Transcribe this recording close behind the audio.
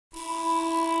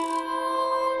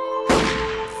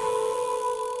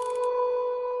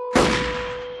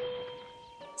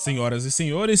Senhoras e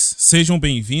senhores, sejam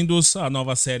bem-vindos à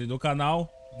nova série do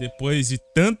canal. Depois de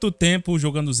tanto tempo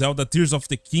jogando Zelda Tears of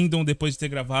the Kingdom, depois de ter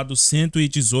gravado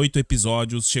 118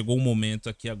 episódios, chegou o momento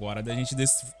aqui agora da gente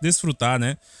desfrutar,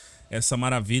 né? Essa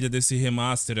maravilha desse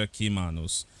remaster aqui,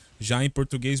 manos. Já em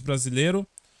português brasileiro,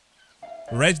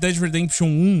 Red Dead Redemption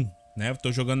 1, né? Eu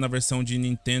tô jogando na versão de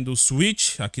Nintendo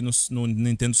Switch, aqui no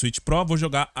Nintendo Switch Pro. Vou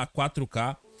jogar a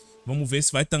 4K. Vamos ver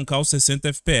se vai tancar os 60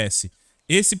 FPS.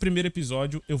 Esse primeiro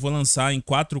episódio eu vou lançar em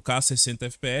 4K 60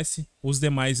 FPS. Os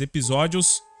demais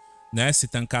episódios, né, se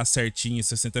tancar certinho em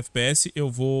 60 FPS,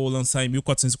 eu vou lançar em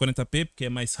 1440p, porque é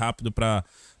mais rápido para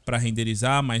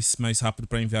renderizar, mais rápido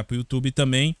para enviar para o YouTube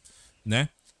também, né?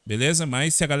 Beleza?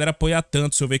 Mas se a galera apoiar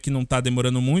tanto, se eu ver que não tá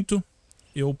demorando muito,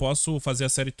 eu posso fazer a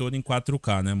série toda em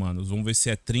 4K, né, mano? Vamos ver se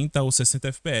é 30 ou 60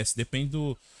 FPS. Depende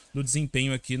do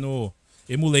desempenho aqui no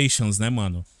Emulations, né,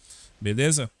 mano?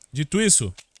 Beleza? Dito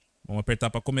isso, vamos apertar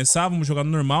pra começar, vamos jogar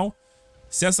no normal.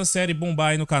 Se essa série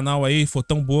bombar aí no canal aí, for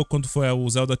tão boa quanto foi o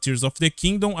Zelda Tears of the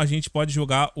Kingdom, a gente pode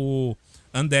jogar o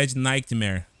Undead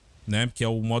Nightmare, né? Que é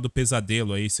o modo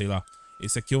pesadelo aí, sei lá.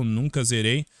 Esse aqui eu nunca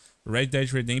zerei. Red Dead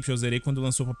Redemption eu zerei quando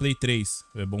lançou pra Play 3.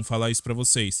 É bom falar isso pra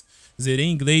vocês. Zerei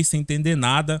em inglês sem entender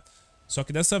nada. Só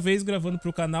que dessa vez, gravando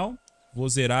pro canal, vou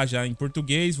zerar já em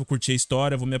português, vou curtir a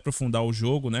história, vou me aprofundar o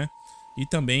jogo, né? E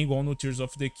também, igual no Tears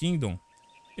of the Kingdom,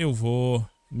 eu vou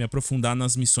me aprofundar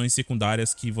nas missões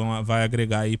secundárias que vai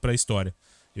agregar aí pra história.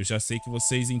 Eu já sei que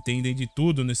vocês entendem de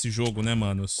tudo nesse jogo, né,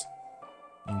 manos?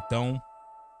 Então,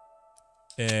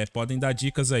 podem dar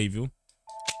dicas aí, viu?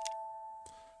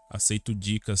 Aceito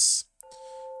dicas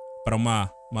pra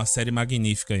uma série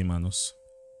magnífica aí, manos.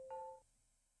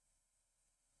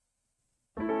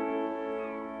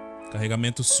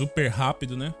 Carregamento super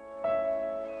rápido, né?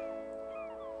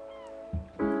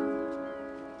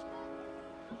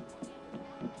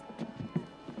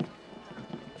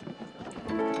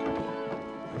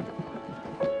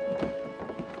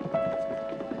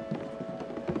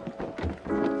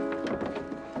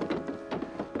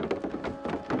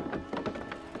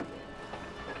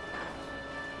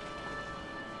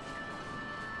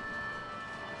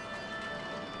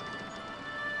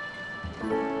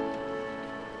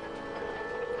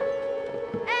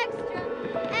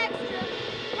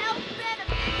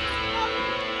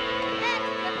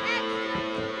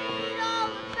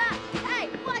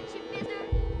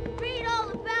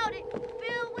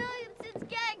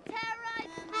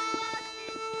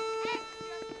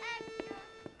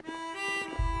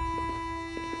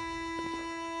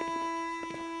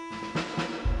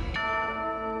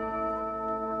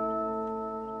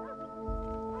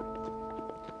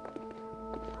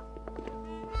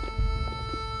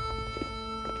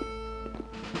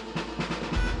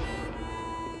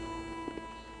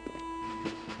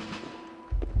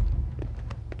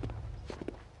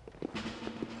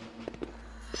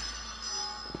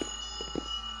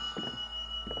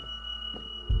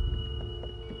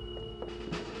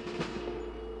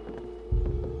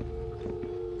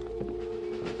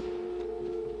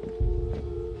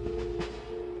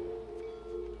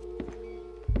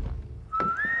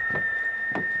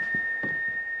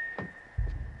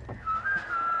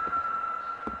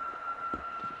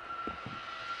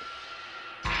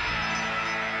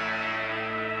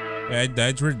 Red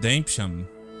Dead Redemption.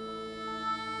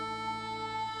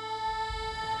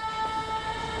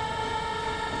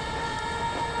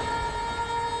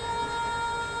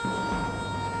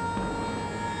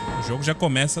 O jogo já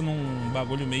começa num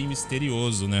bagulho meio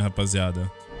misterioso, né, rapaziada?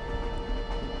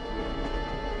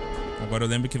 Agora eu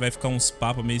lembro que vai ficar uns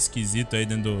papos meio esquisitos aí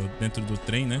dentro do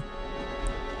trem, né?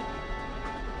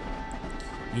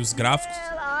 E os gráficos...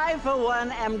 I, for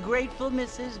one, am grateful,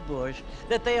 Mrs. Bush,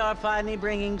 that they are finally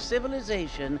bringing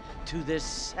civilization to this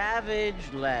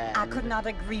savage land. I could not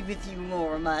agree with you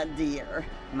more, my dear.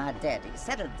 My daddy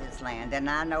settled this land, and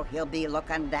I know he'll be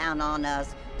looking down on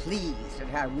us, pleased at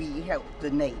how we help the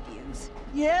natives.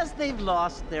 Yes, they've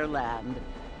lost their land,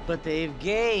 but they've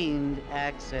gained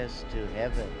access to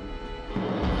heaven.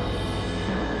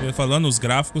 Eu falando, os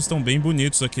gráficos estão bem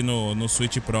bonitos aqui no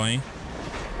Switch Pro, hein?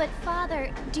 But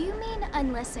Father, do you mean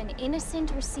unless an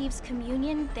innocent receives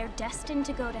communion, they're destined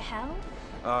to go to hell?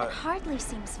 It hardly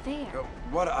seems fair.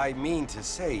 What I mean to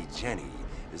say, Jenny,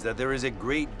 is that there is a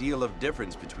great deal of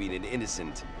difference between an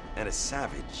innocent and a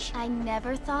savage. I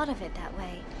never thought of it that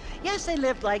way. Yes, they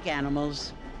lived like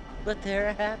animals, but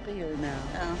they're happier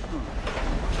now.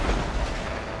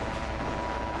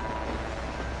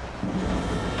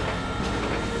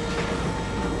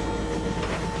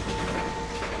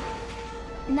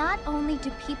 Not only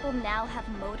do people now have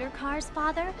motor cars,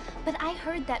 Father, but I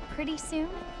heard that pretty soon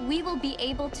we will be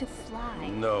able to fly.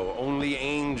 No, only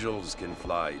angels can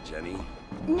fly, Jenny.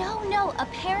 No,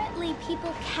 apparently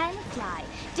people can fly.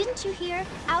 Didn't you hear?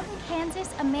 Out in Kansas,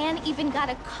 a man even got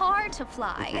a car to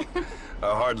fly.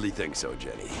 I hardly think so,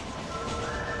 Jenny.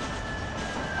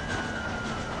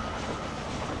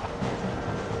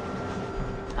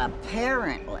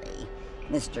 Apparently,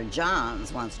 Mr.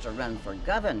 Johns wants to run for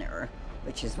governor,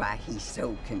 which is why he's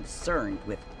so concerned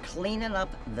with cleaning up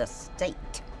the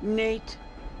state. Nate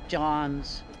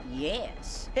Johns.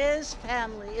 Yes. His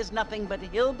family is nothing but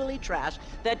hillbilly trash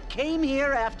that came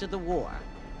here after the war.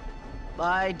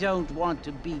 I don't want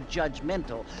to be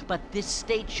judgmental, but this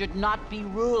state should not be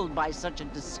ruled by such a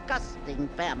disgusting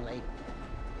family.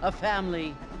 A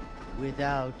family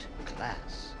without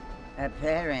class.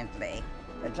 Apparently,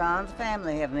 the Johns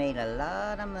family have made a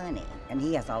lot of money, and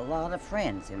he has a lot of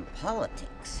friends in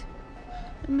politics.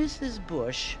 Mrs.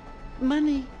 Bush,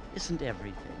 money isn't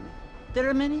everything. There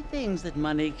are many things that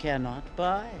money cannot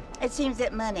buy. It seems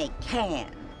that money can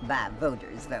buy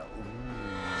voters, though.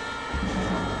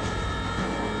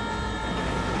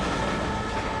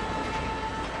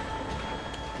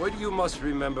 What you must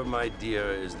remember, my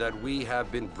dear, is that we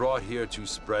have been brought here to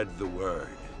spread the word.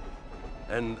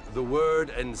 And the word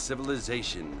and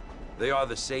civilization, they are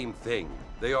the same thing.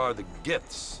 They are the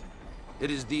gifts. It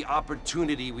is the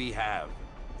opportunity we have,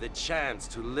 the chance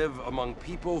to live among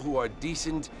people who are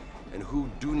decent and who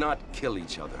do not kill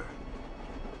each other,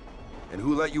 and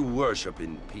who let you worship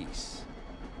in peace.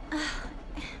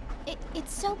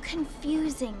 It's so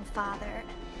confusing, Father.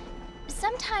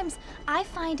 Sometimes I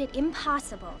find it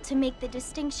impossible to make the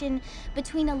distinction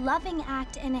between a loving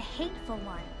act and a hateful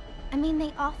one. I mean,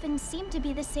 they often seem to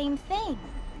be the same thing.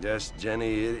 Yes,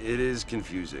 Jenny, it is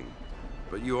confusing.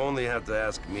 But you only have to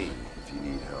ask me if you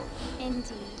need help.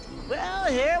 Indeed. Well,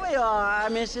 here we are,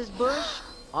 Mrs. Bush.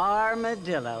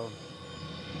 Armadillo.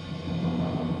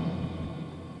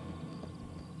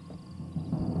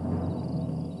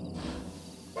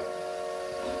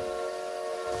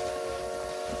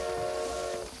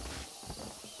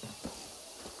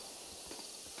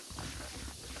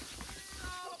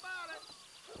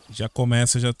 Já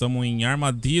começa, já estamos em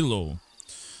Armadillo.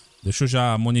 Deixa eu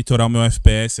já monitorar o meu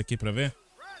FPS aqui pra ver.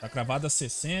 Tá cravado a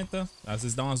 60, às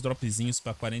vezes dá umas dropzinhos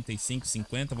pra 45,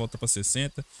 50, volta pra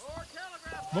 60.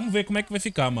 Vamos ver como é que vai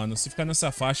ficar, mano. Se ficar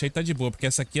nessa faixa aí tá de boa, porque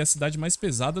essa aqui é a cidade mais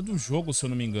pesada do jogo, se eu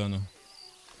não me engano.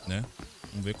 Né?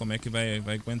 Vamos ver como é que vai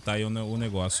aguentar aí o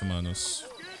negócio, manos.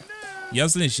 E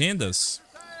as legendas...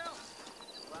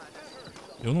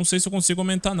 eu não sei se eu consigo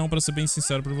aumentar não, pra ser bem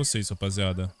sincero pra vocês,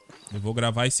 rapaziada. Eu vou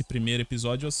gravar esse primeiro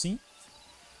episódio assim.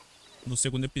 No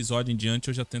segundo episódio em diante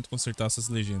eu já tento consertar essas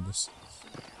legendas.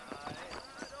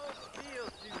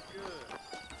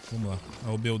 Vamos lá.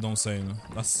 Olha o beldão saindo.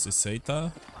 Nossa, esse aí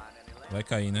tá... vai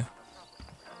cair, né?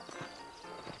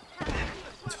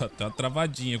 Tá uma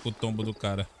travadinha com o tombo do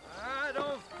cara.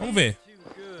 Vamos ver.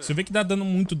 Se eu ver que dá dando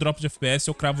muito drop de FPS,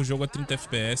 eu cravo o jogo a 30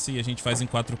 FPS e a gente faz em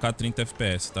 4K 30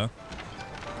 FPS, tá?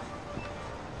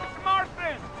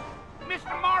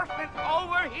 Mr. Marston,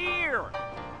 over here!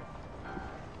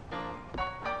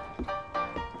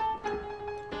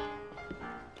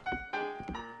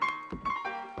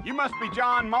 You must be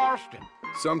John Marston.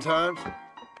 Sometimes.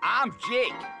 I'm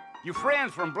Jake. Your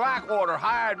friends from Blackwater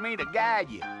hired me to guide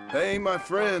you. They ain't my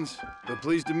friends, but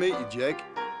pleased to meet you, Jake.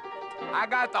 I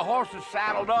got the horses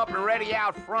saddled up and ready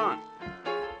out front.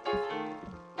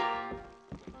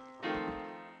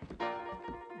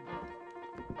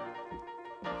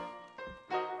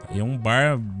 E é um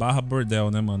bar barra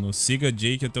bordel, né, mano? Siga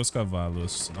Jake até os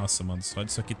cavalos. Nossa, mano, só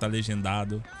disso aqui tá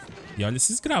legendado. E olha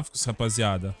esses gráficos,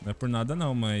 rapaziada. Não é por nada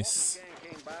não, mas...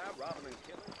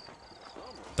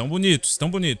 tão bonitos, tão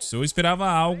bonitos. Eu esperava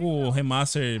algo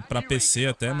remaster pra PC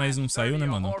até, mas não saiu, né,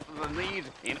 mano?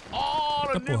 Eita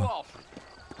porra.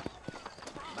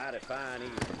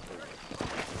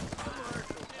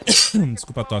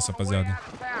 Desculpa a tosse, rapaziada.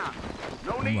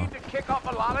 Vamos lá.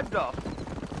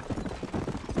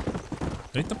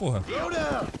 Eita porra.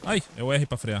 Ai, é o R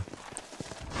pra frear.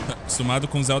 Acostumado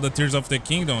com Zelda Tears of the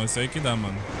Kingdom, isso aí que dá,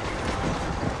 mano.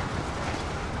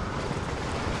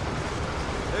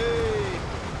 Hey.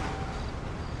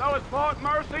 So it's Fort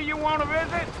Mercy you want to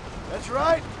visit? That's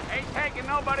right. Ain't taking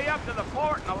nobody up to the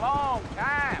fort in a long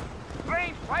time.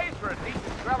 Strange place for a decent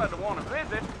fella to want to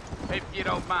visit, if you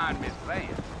don't mind me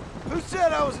saying. Who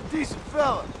said I was a decent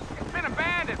fella? It's been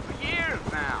abandoned for years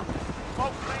now.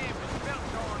 Folks say it was built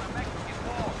during the Mexican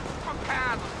War. All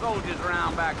kinds of soldiers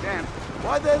around back then.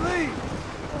 Why'd they leave?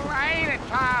 Well, I ain't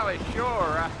entirely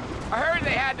sure. I heard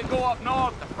they had to go up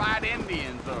north to fight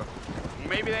Indians, or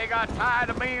maybe they got tired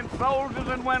of being soldiers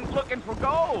and went looking for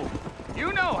gold.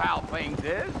 You know how things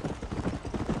is.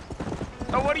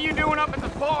 So what are you doing up at the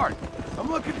fort?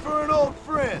 I'm looking for an old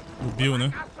friend. O Bill,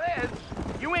 né? Like I said,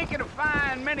 you ain't gonna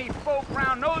find many folk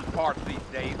around those parts these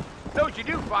days. Those you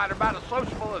do find are about as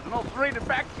sociable as an old street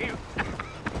back to you.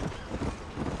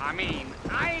 I mean,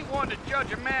 I ain't one to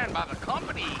judge a man by the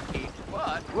company he keeps,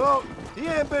 but... Well, he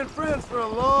ain't been friends for a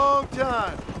long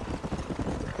time.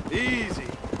 Easy.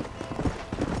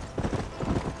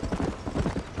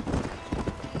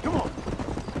 Come on.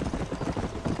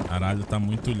 Caralho, tá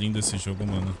muito lindo esse jogo,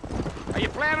 mano. Are you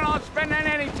planning on spending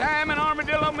any time in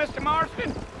Armadillo, Mr.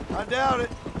 Marston? I doubt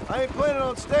it. I ain't planning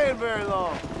on staying very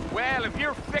long. Well, if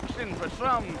you're fixing for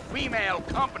some female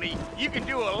company, you can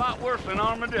do a lot worse than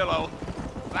Armadillo.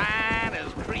 Fine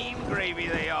as cream gravy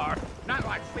they are. Not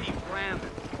like Steve Flanders.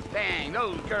 Dang,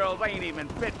 those girls ain't even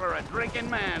fit for a drinking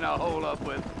man to hole up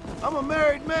with. I'm a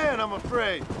married man, I'm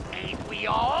afraid. Ain't we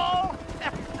all?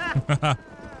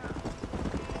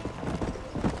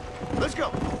 Let's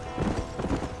go.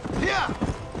 Yeah.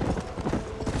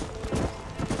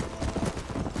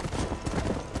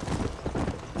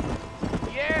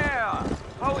 Yeah.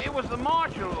 Oh, it was the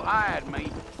marshal who hired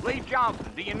me. Lee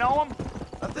Johnson. Do you know him?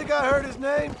 I think I heard his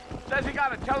name. Says he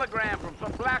got a telegram from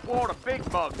some Blackwater big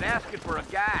bugs asking for a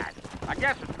guide. I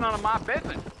guess it's none of my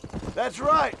business. That's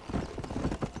right.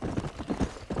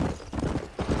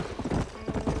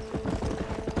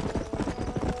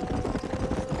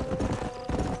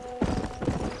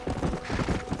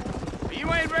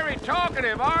 You ain't very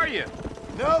talkative, are you?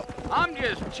 Nope. I'm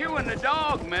just chewing the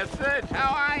dog, mister. It's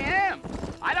how I am.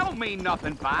 I don't mean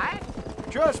nothing by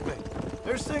it. Trust me.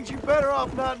 There's things you're better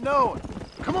off not knowing.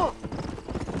 Come on.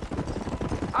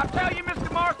 I'll tell you,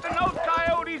 Mr. Marston, those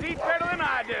coyotes eat better than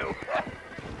I do.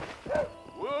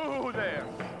 Whoa there.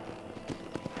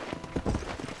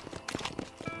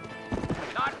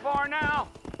 Not far now.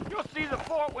 You'll see the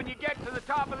fort when you get to the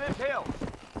top of this hill.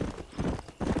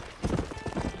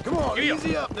 Come on, Yeah.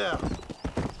 easy up now.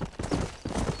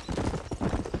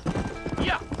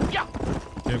 Yeah, yeah.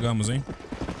 Chegamos, hein?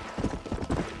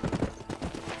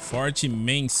 Forte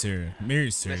Mercer,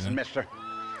 Listen, né? mister.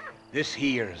 This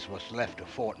here's what's left of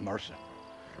Fort Mercer.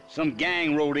 Some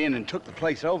gang rode in and took the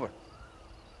place over.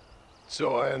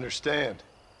 So I understand.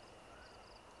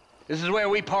 This is where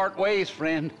we part ways,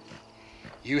 friend.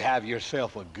 You have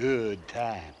yourself a good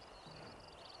time.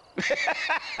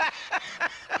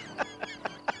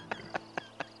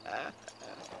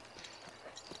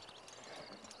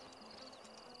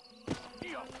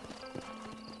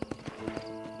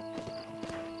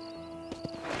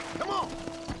 Come on.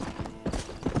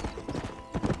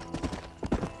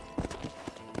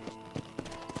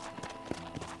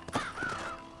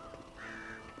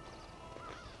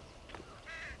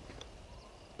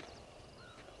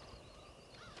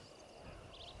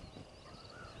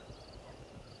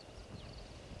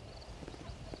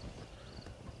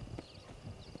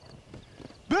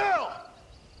 Bill!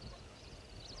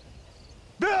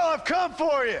 Bill, I've come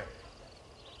for you!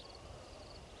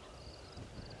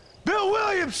 Bill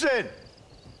Williamson!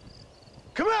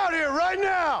 Come out here right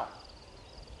now!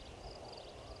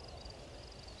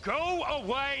 Go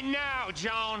away now,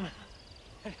 John.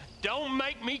 Don't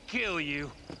make me kill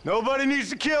you. Nobody needs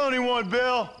to kill anyone,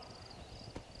 Bill.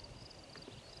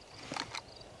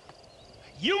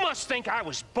 You must think I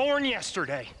was born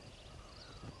yesterday.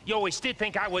 You always did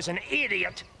think I was an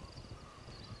idiot.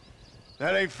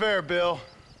 That ain't fair, Bill.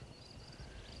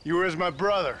 You were as my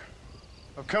brother.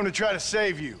 I've come to try to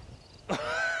save you.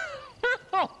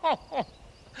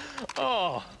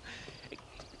 Oh.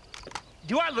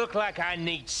 Do I look like I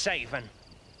need saving?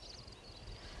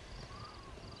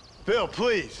 Bill,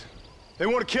 please. They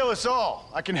want to kill us all.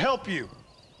 I can help you.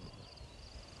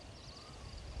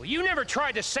 Well, you never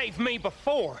tried to save me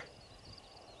before.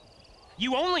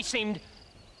 You only seemed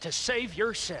to save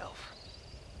yourself.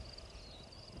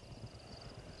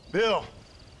 Bill,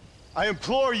 I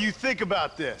implore you think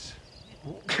about this.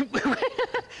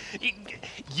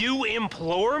 You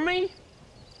implore me?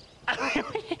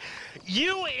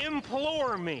 You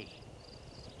implore me.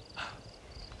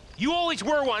 You always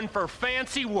were one for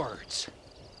fancy words.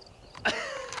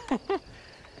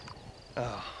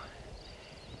 Oh.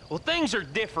 Well, things are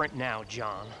different now,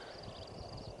 John.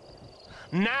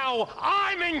 Now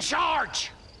I'm in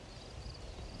charge.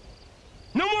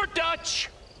 No more Dutch.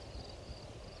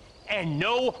 And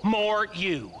no more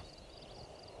you.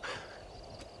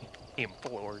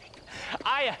 Implores.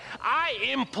 I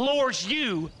implores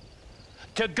you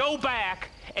to go back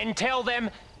and tell them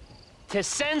to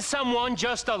send someone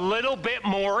just a little bit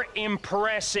more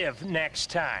impressive next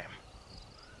time.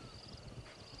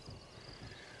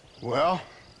 Well?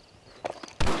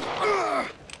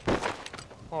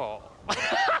 Oh.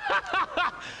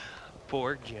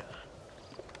 Poor John.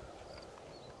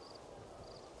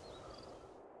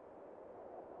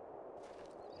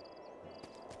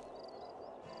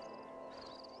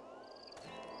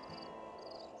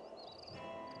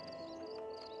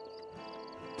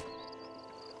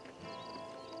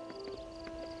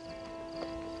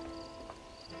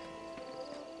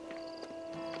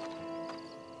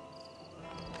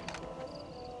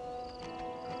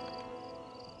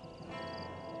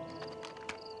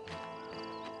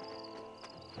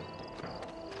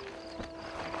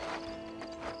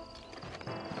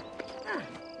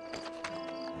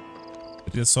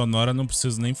 A trilha sonora não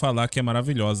preciso nem falar que é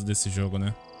maravilhosa desse jogo,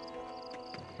 né?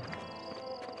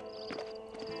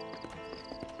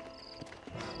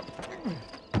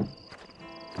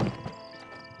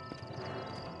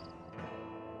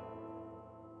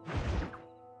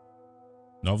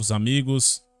 Novos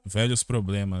amigos, velhos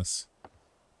problemas.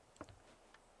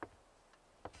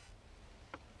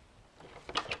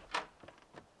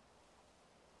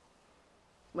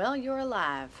 Well, you're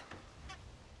alive.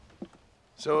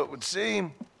 So it would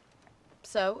seem.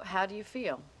 So, how do you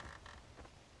feel?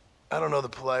 I don't know the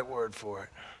polite word for it.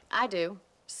 I do.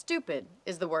 Stupid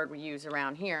is the word we use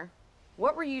around here.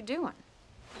 What were you doing?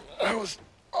 I was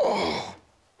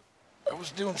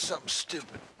doing something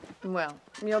stupid. Well,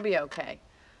 you'll be okay.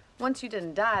 Once you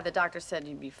didn't die, the doctor said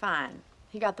you'd be fine.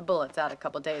 He got the bullets out a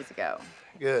couple days ago.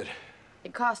 Good.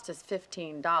 It cost us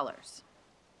 $15.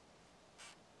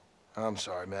 I'm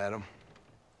sorry, madam.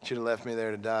 Should have left me there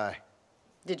to die.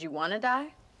 Did you want to die?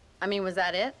 I mean, was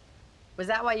that it? Was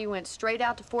that why you went straight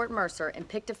out to Fort Mercer and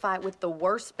picked a fight with the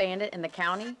worst bandit in the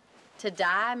county? To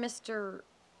die, Mr.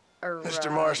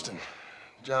 Mr. Marston.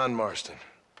 John Marston.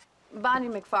 Bonnie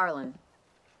McFarlane.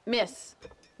 Miss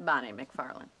Bonnie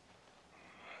McFarlane.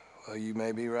 Well, you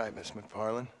may be right, Miss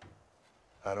McFarlane.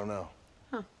 I don't know.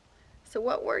 Huh. So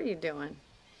what were you doing?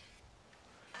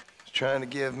 I was trying to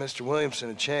give Mr.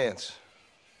 Williamson a chance.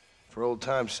 For old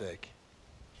time's sake.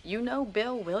 You know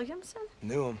Bill Williamson?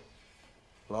 Knew him.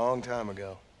 Long time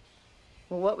ago.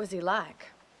 Well, what was he like?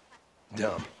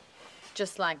 Dumb.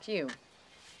 Just like you.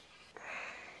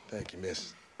 Thank you,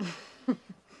 miss.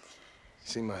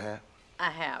 See my hat? I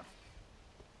have.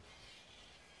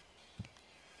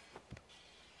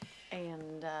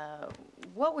 And,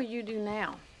 what will you do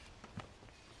now?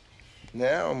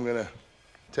 Now I'm gonna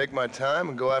take my time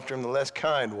and go after him the less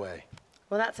kind way.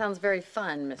 Well, that sounds very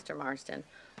fun, Mr. Marston.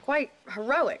 Quite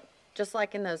heroic, just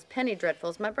like in those penny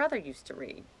dreadfuls my brother used to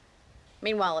read.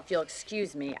 Meanwhile, if you'll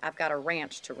excuse me, I've got a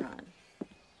ranch to run.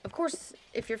 Of course,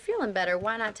 if you're feeling better,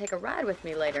 why not take a ride with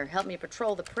me later? Help me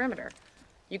patrol the perimeter.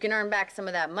 You can earn back some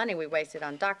of that money we wasted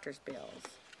on doctor's bills.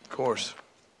 Of course.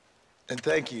 And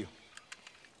thank you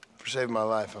for saving my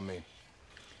life, I mean.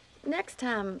 Next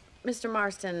time, Mr.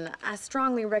 Marston, I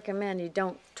strongly recommend you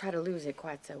don't try to lose it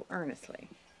quite so earnestly.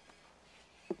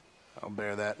 I'll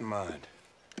bear that in mind.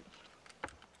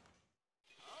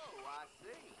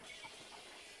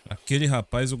 Aquele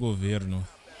rapaz, o governo.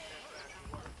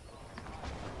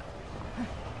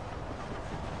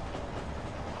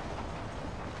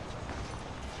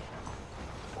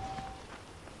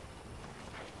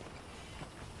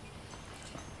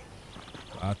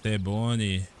 Até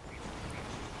Bonnie.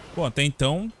 Bom, até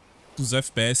então, os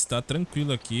FPS tá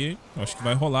tranquilo aqui. Acho que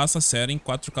vai rolar essa série em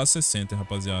 4K 60,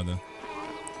 rapaziada.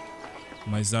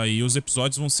 Mas aí os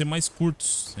episódios vão ser mais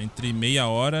curtos, entre meia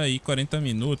hora e 40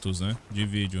 minutos, né, de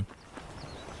vídeo.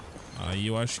 Aí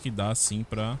eu acho que dá sim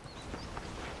pra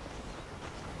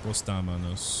postar,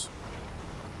 manos.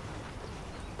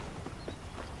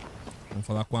 Vamos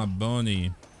falar com a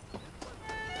Bonnie.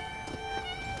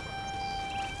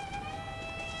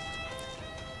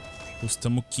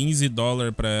 Custamos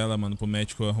 $15 pra ela, mano, pro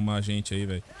médico arrumar a gente aí,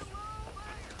 velho.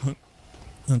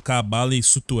 Arrancar a bala e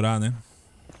suturar, né?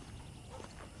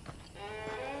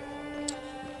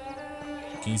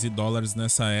 $15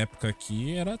 nessa época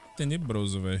aqui era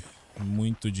tenebroso, velho.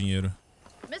 Muito dinheiro.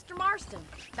 Mr. Marston,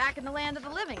 back in the land of the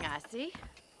living, I see.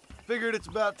 Figured it's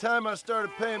about time I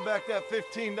started paying back that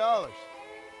 $15.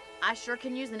 I sure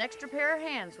can use an extra pair of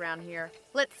hands around here.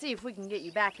 Let's see if we can get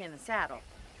you back in the saddle.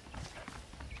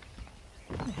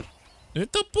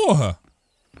 Eita porra!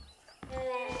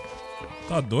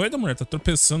 Tá doida, mulher? Tá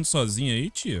tropeçando sozinha aí,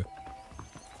 tia?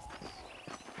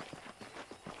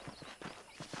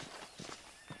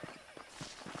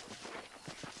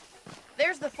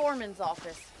 There's the foreman's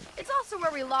office. It's also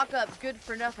where we lock up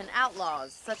good-for-nothing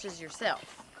outlaws, such as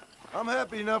yourself. I'm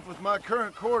happy enough with my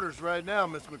current quarters right now,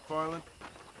 Miss McFarland.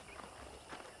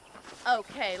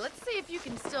 Okay, let's see if you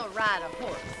can still ride a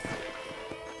horse.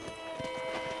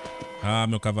 Ah,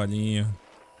 meu cavalinho.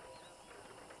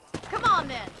 Come on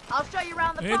then. I'll show you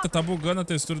around the Eita, tá bugando a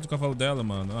textura do cavalo dela,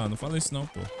 mano. Ah, não fala isso não,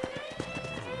 pô.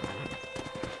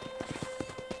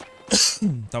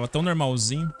 Tava tão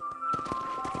normalzinho.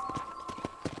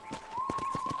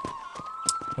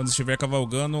 Quando estiver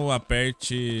cavalgando,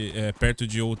 aperte perto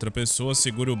de outra pessoa,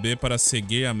 segure o B para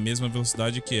seguir a mesma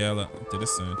velocidade que ela.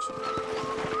 Interessante.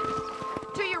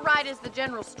 To your right is the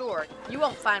general store. You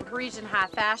won't find Parisian high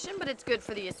fashion, but it's good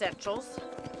for the essentials.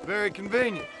 Very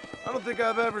convenient. I don't think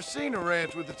I've ever seen a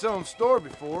ranch with its own store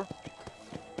before.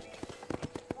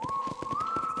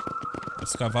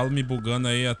 Esse cavalo me bugando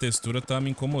aí, a textura tá me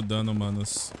incomodando,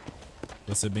 manos.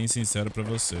 Vou ser bem sincero pra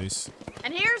vocês.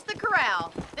 And here's the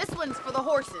corral. This one's for the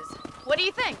horses. What do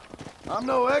you think? I'm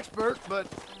no expert, but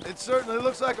it certainly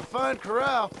looks like a fine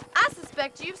corral. I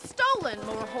suspect you've stolen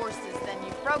more horses than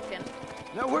you've broken.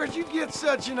 Now, where'd you get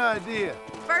such an idea?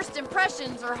 First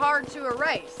impressions are hard to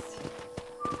erase.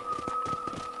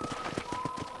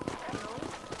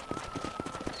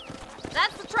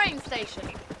 That's the train station.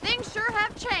 Things sure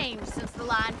have changed since the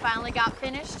line finally got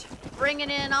finished, bringing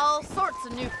in all sorts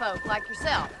of new folk like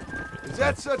yourself. Is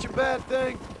that such a bad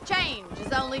thing? Change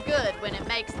is only good when it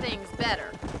makes things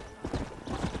better.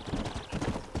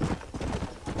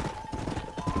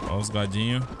 Ó os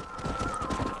gadinhos.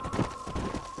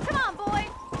 Come on, boy.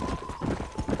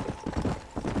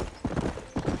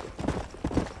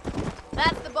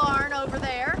 That's the barn over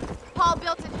there. Paul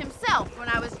built it himself when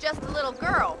I was just a little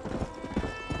girl.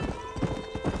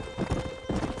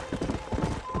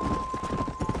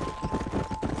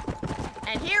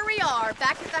 And here we are,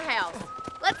 back at the house.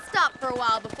 Let's stop for a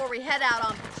while before we head out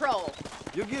on patrol.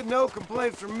 You'll get no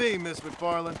complaints from me, Miss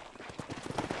McFarland.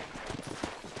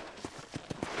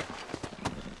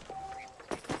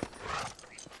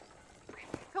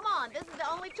 Come on, this is the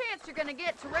only chance you're gonna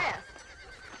get to rest.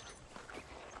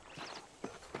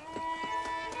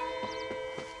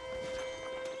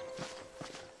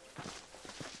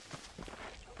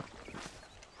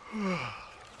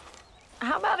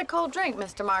 How about a cold drink,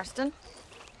 Mr. Marston?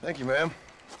 Thank you, ma'am.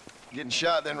 Getting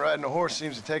shot, then riding a horse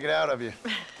seems to take it out of you.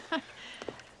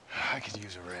 I could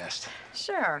use a rest.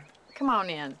 Sure. Come on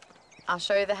in. I'll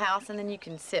show you the house, and then you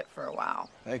can sit for a while.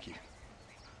 Thank you.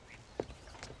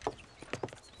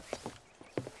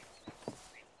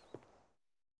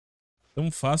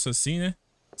 Tão fácil assim, né?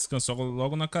 Descansou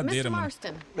logo na cadeira, Mr. mano.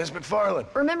 Marston, Miss McFarland.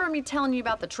 remember me telling you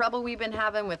about the trouble we've been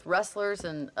having with rustlers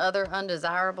and other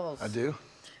undesirables? I do?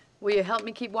 Will you help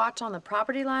me keep watch on the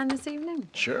property line this evening?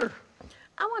 Sure.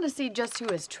 I want to see just who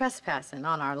is trespassing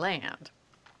on our land.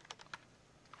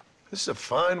 This is a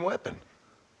fine weapon.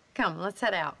 Come, let's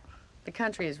head out. The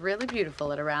country is really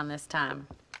beautiful at around this time.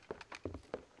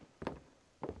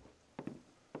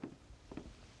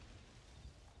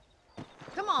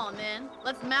 Come on, then.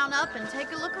 Let's mount up and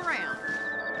take a look around.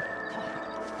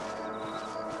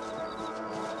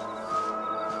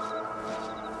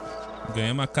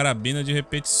 Ganhei uma carabina de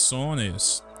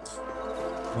repetições.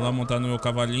 Vou lá montar no meu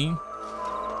cavalinho.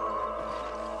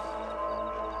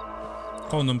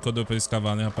 Qual o nome que eu dou pra esse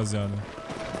cavalo, hein, rapaziada?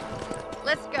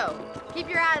 Let's go. Keep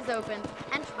your eyes open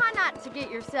and try not to get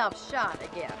yourself shot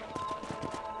again.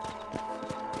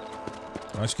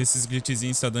 Eu acho que esses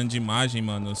glitchzinhos tá dando de imagem,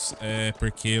 manos. É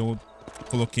porque eu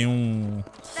coloquei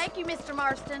Thank you, Mr.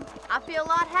 Marston. I feel a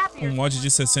lot happier. mod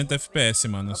de 60 FPS, I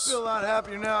manos. feel a lot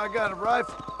happier now I got a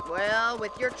rifle. Well,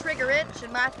 with your trigger itch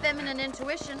and my feminine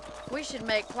intuition, we should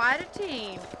make quite a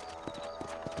team.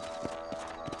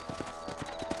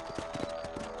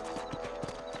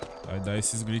 Vai dar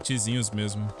esses glitchzinhos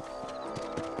mesmo.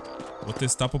 Vou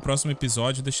testar pro próximo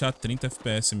episódio e deixar 30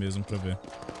 FPS mesmo pra ver.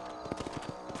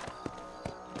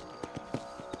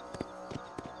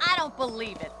 I don't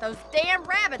believe it. Those damn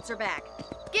rabbits are back.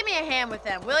 Give me a hand with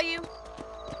them, will you?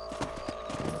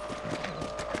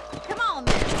 Come on,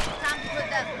 then. Time to put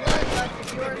that bloodlust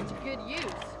of yours to good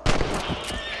use.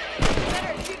 Better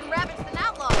at shooting rabbits than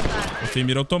outlaws, I see. Tem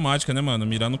mira automática, né, mano?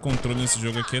 Mirar no controle nesse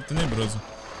jogo aqui é tenebroso.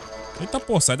 Eita,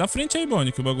 pô, sai da frente aí,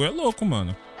 Bonnie, que o bagulho é louco,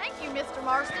 mano. Thank you, Mr.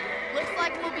 Marston. Looks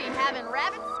like we'll be having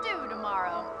rabbit stew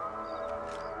tomorrow.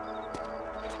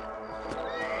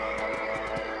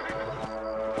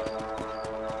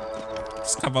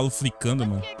 Esse cavalo flicando,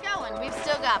 mano. Get going. We've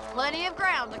still got plenty of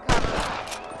ground to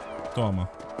cover. Toma.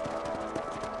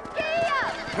 Giddy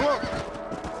up! Come on.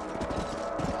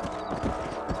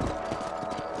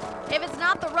 If it's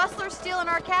not the rustlers stealing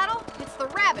our cattle, it's the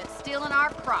rabbits stealing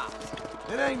our crops.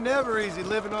 It ain't never easy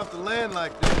living off the land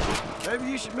like this. Maybe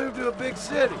you should move to a big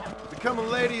city. Become a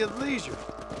lady of leisure.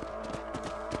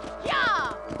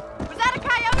 Yeah! Was that a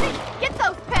coyote? Get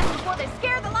those pests before they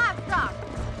scare the livestock.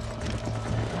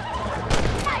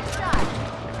 Nice shot.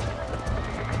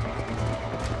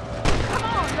 Come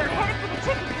on, they're headed for the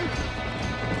chicken coop.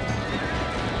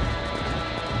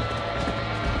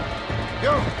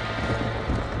 Go!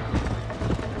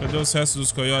 Cadê os restos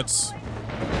dos coiotes?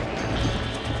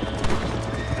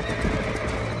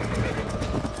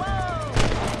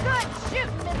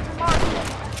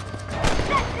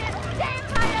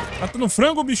 Tá no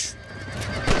frango, bicho.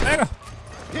 Pega.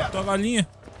 Tua galinha.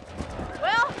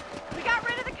 Well, we got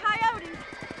rid of the coyotes.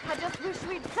 I just wish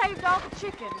we'd saved all the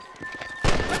chickens.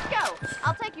 Let's go.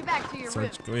 I'll take you back to your room.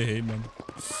 Sorte que eu errei, mano.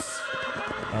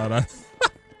 Caralho.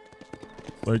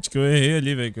 Sorte que eu errei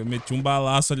ali, velho. Eu meti um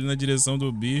balaço ali na direção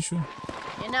do bicho.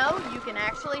 You know, you can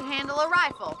actually handle a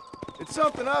rifle. It's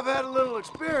something I've had a little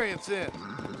experience in.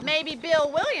 Maybe Bill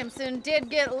Williamson did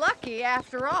get lucky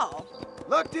after all.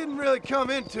 Luck didn't really come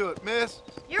into it, miss.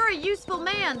 You're a useful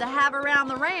man to have around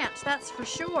the ranch, that's for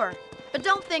sure. But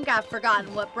don't think I've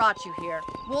forgotten what brought you here.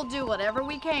 We'll do whatever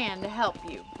we can to help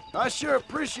you. I sure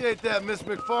appreciate that, Miss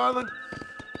McFarland.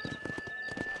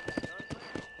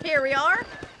 Here we are.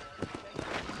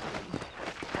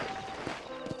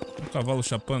 Um cavalo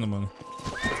chapando, mano.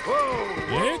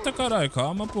 Eita, caralho.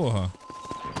 Calma, porra.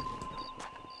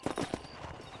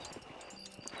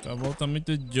 O cavalo tá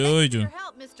muito doido. Thanks for your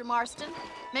help, Mr. Marston.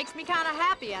 Makes me kind of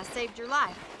happy I saved your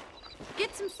life.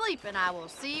 Get some sleep and I will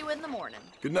see you in the morning.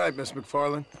 Good night, Miss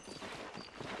McFarland.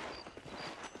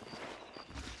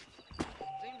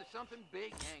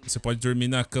 Você pode dormir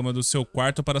na cama do seu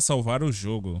quarto para salvar o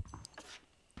jogo.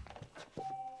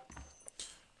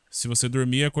 Se você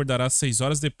dormir, acordará 6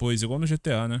 horas depois, igual no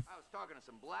GTA, né?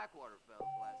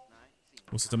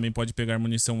 Você também pode pegar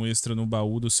munição extra no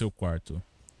baú do seu quarto.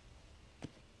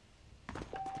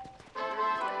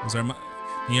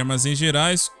 Em armazéns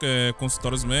gerais,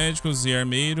 consultórios médicos e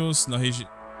armeiros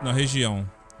na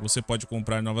região. Você pode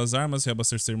comprar novas armas,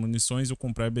 reabastecer munições ou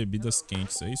comprar bebidas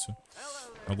quentes, é isso?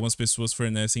 Algumas pessoas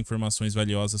fornecem informações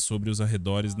valiosas sobre os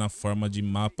arredores na forma de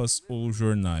mapas ou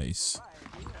jornais.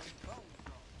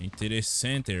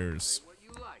 Interessantes.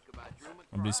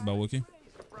 Vamos abrir esse baú aqui.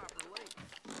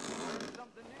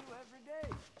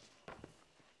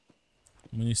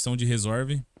 Munição de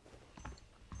resolve.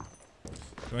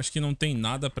 Eu acho que não tem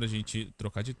nada pra gente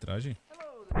trocar de traje.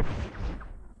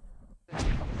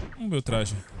 Vamos ver o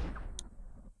traje.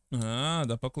 Ah,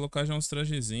 dá pra colocar já uns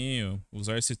trajezinhos.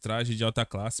 Usar esse traje de alta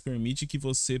classe permite que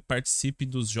você participe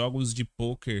dos jogos de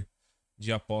poker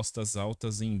de apostas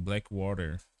altas em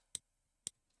Blackwater.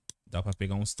 Dá pra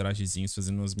pegar uns trajezinhos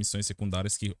fazendo umas missões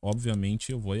secundárias que,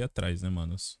 obviamente, eu vou ir atrás, né,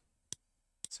 manos?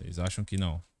 Vocês acham que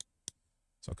não?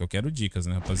 Só que eu quero dicas,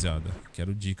 né, rapaziada?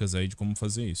 Quero dicas aí de como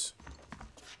fazer isso.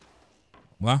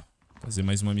 Vamos lá? Fazer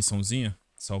mais uma missãozinha.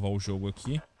 Salvar o jogo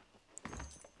aqui.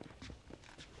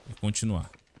 E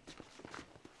continuar.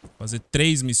 Fazer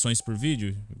 3 missões por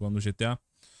vídeo, igual no GTA.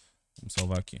 Vamos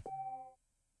salvar aqui.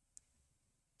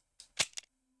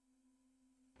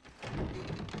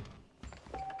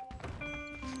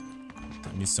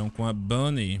 Missão com a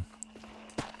Bunny.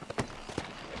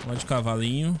 Vamos de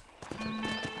cavalinho.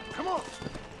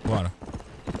 Bora.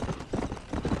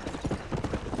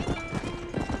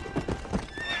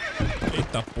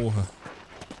 Eita porra.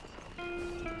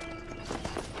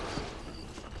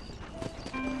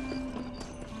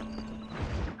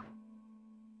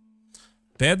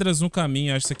 Pedras no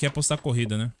caminho. Acho que você quer apostar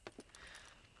corrida, né?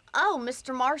 Oh,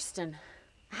 Mr. Marston.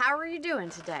 How are you doing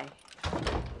today?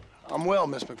 I'm well,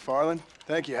 Miss McFarland.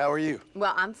 Thank you. How are you?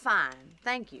 Well, I'm fine.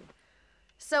 Thank you.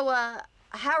 So,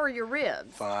 how are your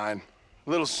ribs? Fine. A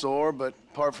little sore, but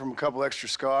apart from a couple extra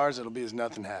scars, it'll be as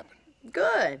nothing happened.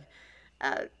 Good.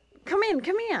 Come in,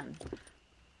 come in.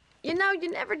 You know, you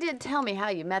never did tell me how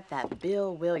you met that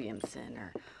Bill Williamson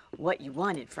or what you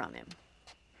wanted from him.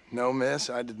 No, miss,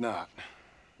 I did not.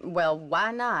 Well,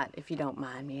 why not, if you don't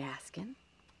mind me asking?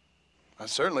 I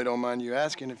certainly don't mind you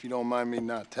asking if you don't mind me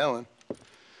not telling.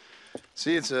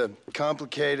 See, it's a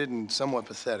complicated and somewhat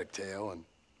pathetic tale, and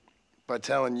by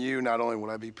telling you, not only would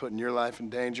I be putting your life in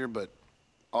danger, but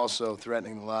also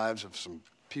threatening the lives of some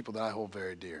people that I hold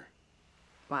very dear.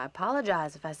 Well, I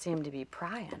apologize if I seem to be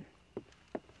prying.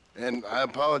 And I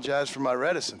apologize for my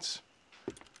reticence.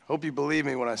 Hope you believe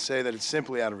me when I say that it's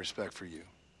simply out of respect for you.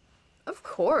 Of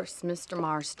course, Mr.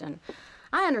 Marston.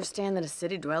 I understand that a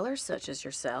city dweller such as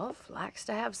yourself likes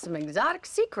to have some exotic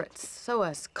secrets, so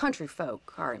us country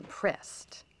folk are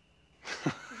impressed.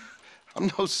 I'm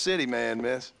no city man,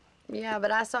 miss. Yeah,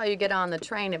 but I saw you get on the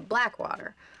train at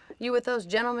Blackwater. You with those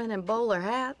gentlemen in bowler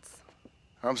hats?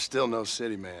 I'm still no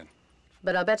city man.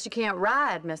 But I bet you can't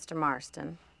ride, Mr.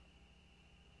 Marston.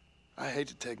 I hate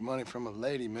to take money from a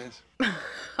lady, miss.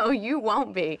 Oh, you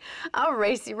won't be. I'll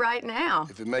race you right now.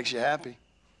 If it makes you happy.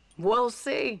 We'll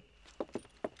see.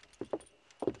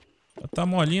 Tá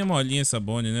molinha essa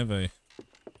Bonnie, né, velho?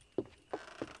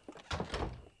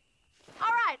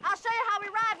 All right, I'll show you how we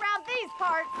ride around these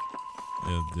parts.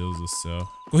 Meu Deus do céu.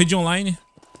 Corrida online.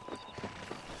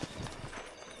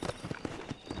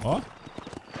 Ó.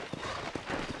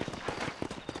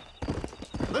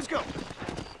 Let's go.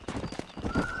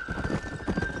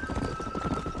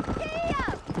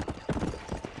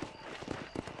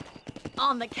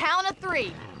 On the count of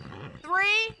 3. 3,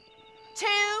 2,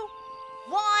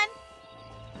 1,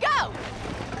 go!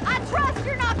 I trust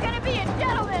you're not gonna be a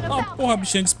gentleman Ó, about porra, a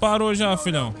bichinha disparou já,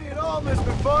 filhão. Me at all, Miss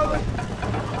McFarland.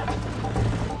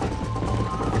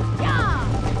 Yeah!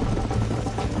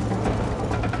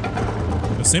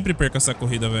 Eu sempre perco essa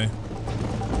corrida, velho.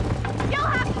 You'll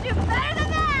have to do better than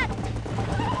that!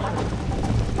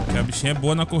 Porque a bichinha é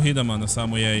boa na corrida, mano, essa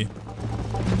mulher aí.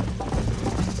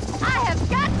 I have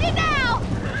got you now!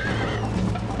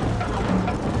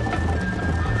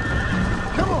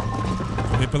 Come on.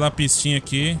 Correr pela pistinha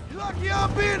aqui. You're lucky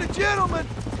I'm being a gentleman.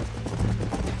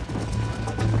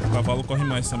 O cavalo corre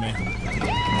mais também.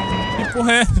 Que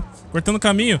porra é? Cortando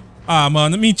caminho? Ah,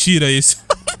 mano, mentira isso.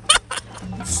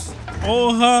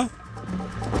 Porra!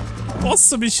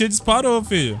 Nossa, a bichinha disparou,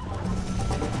 filho.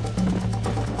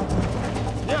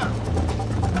 Yeah.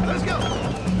 Let's go.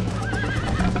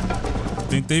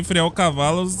 Tentei frear o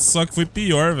cavalo, só que foi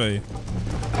pior, velho.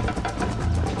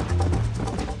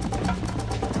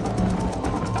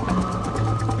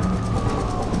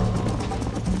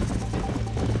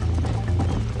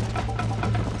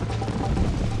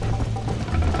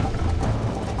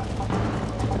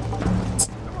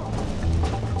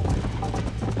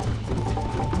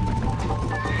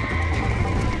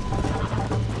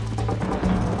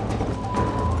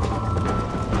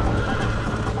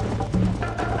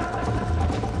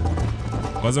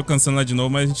 Quase alcançando lá de novo,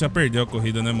 mas a gente já perdeu a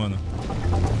corrida, né, mano?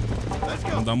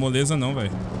 Não dá moleza não,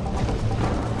 velho.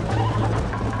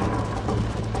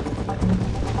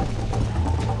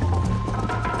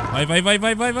 Vai, vai, vai,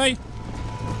 vai, vai, vai.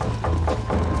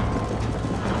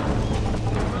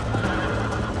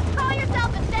 Call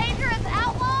yourself a dangerous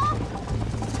outlaw?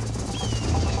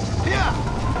 Yeah.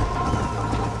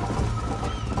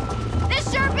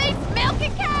 This sure beats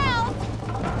milking cows!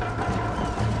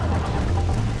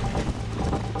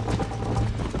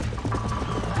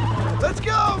 Let's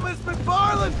go, Miss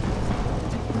McFarland.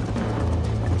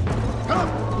 Come.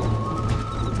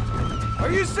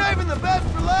 Are you saving the best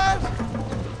for last?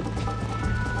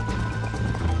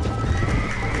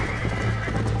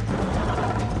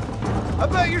 I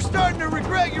bet you're starting to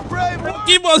regret your brave work.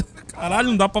 Que bola! Caralho,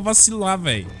 não dá pra vacilar,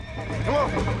 velho. Come on.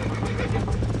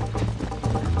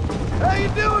 How you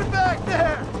doing back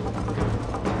there?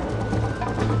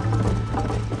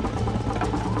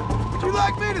 Would you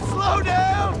like me to slow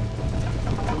down?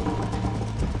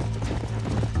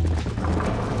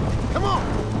 Come on.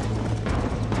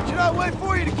 Should I wait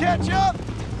for you to catch up?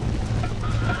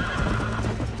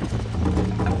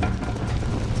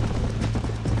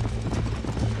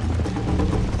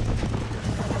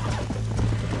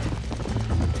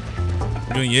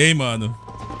 Ganhei, mano.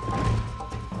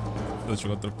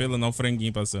 Chegou atropelando o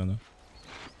franguinho passando.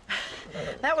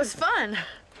 That was fun.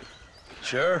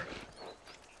 Sure.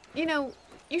 You know,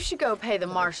 you should go pay the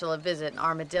marshal a visit in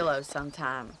Armadillo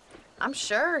sometime. I'm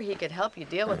sure he could help you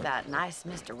deal with that nice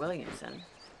Mr. Williamson.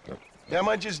 Yeah, I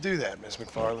might just do that, Miss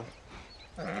McFarland.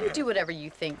 You do whatever you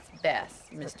think's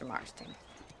best, Mr. Marston.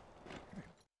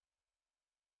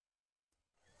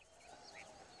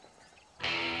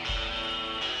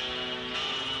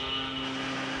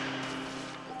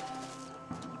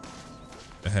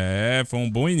 É, foi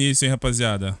um bom início, hein,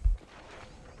 rapaziada.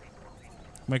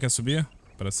 Como é que é subir?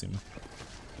 Pra cima.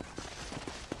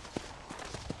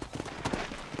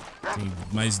 Tem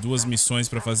mais 2 missões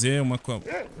pra fazer, uma...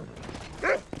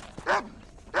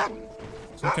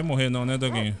 Você não quer morrer não, né,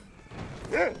 doguinho?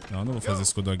 Não, não vou fazer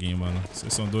isso com o doguinho, mano.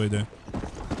 Vocês são doidos, né?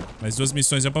 Mais 2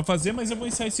 missões já pra fazer, mas eu vou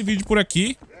encerrar esse vídeo por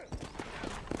aqui.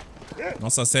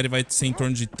 Nossa série vai ser em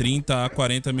torno de 30 a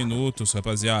 40 minutos,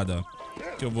 rapaziada.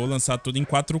 Que eu vou lançar tudo em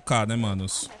 4K, né,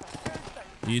 manos?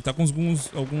 E tá com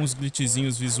alguns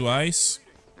glitchzinhos visuais.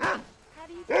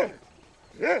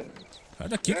 Sai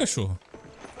daqui, cachorro.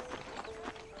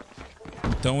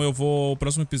 Então eu vou... O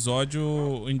próximo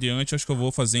episódio em diante, acho que eu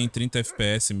vou fazer em 30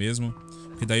 FPS mesmo.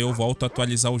 Que daí eu volto a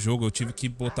atualizar o jogo. Eu tive que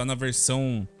botar na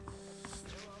versão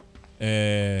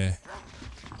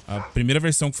A primeira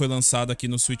versão que foi lançada aqui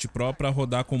no Switch Pro para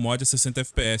rodar com mod a 60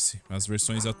 FPS. As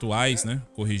versões atuais, né,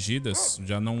 corrigidas,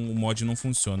 já não, o mod não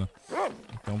funciona.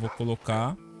 Então vou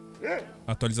colocar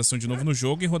a atualização de novo no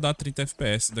jogo e rodar 30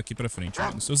 FPS daqui pra frente.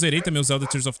 Mano. Se eu zerei também o Zelda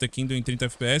Tears of the Kingdom em 30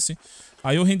 FPS,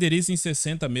 aí eu renderizo em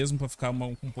 60 mesmo pra ficar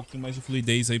um pouquinho mais de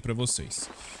fluidez aí pra vocês.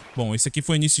 Bom, esse aqui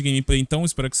foi o início de gameplay então,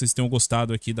 espero que vocês tenham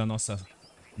gostado aqui da nossa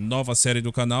nova série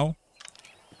do canal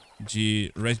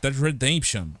de Red Dead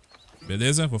Redemption.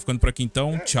 Beleza? Vou ficando por aqui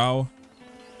então, tchau,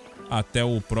 até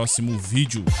o próximo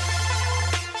vídeo.